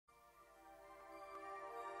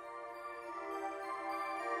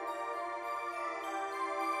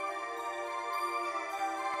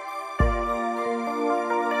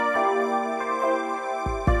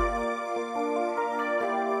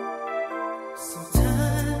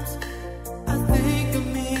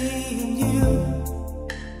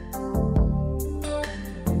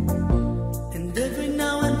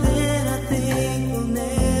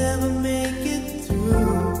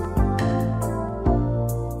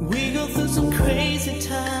some crazy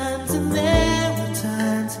times, and there were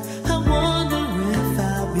times I wonder if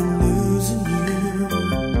I'll be losing you,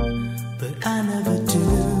 but I never do.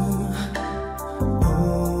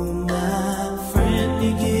 Oh, my friend,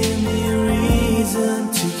 you give me a reason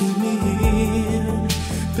to keep me here,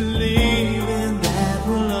 believing that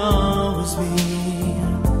we'll always be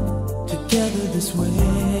together this way.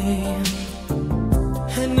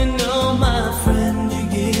 And you know, my friend, you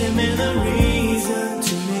give me the reason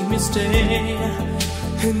to make me stay.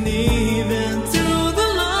 And even through the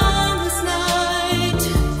longest night,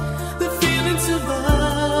 the feeling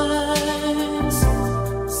survives.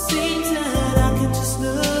 Seems that I can just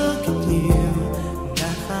look at you and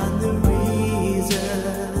I find the reason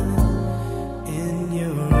in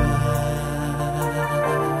your eyes.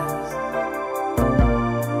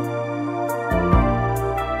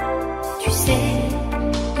 Tu sais,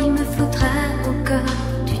 il me faudra encore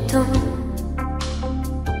du temps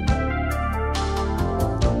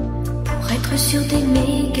pour être sûr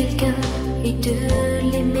d'aimer quelqu'un et de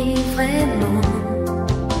l'aimer vraiment.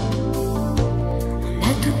 On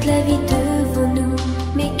a toute la vie devant nous,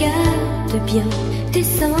 mais garde bien tes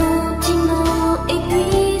sentiments.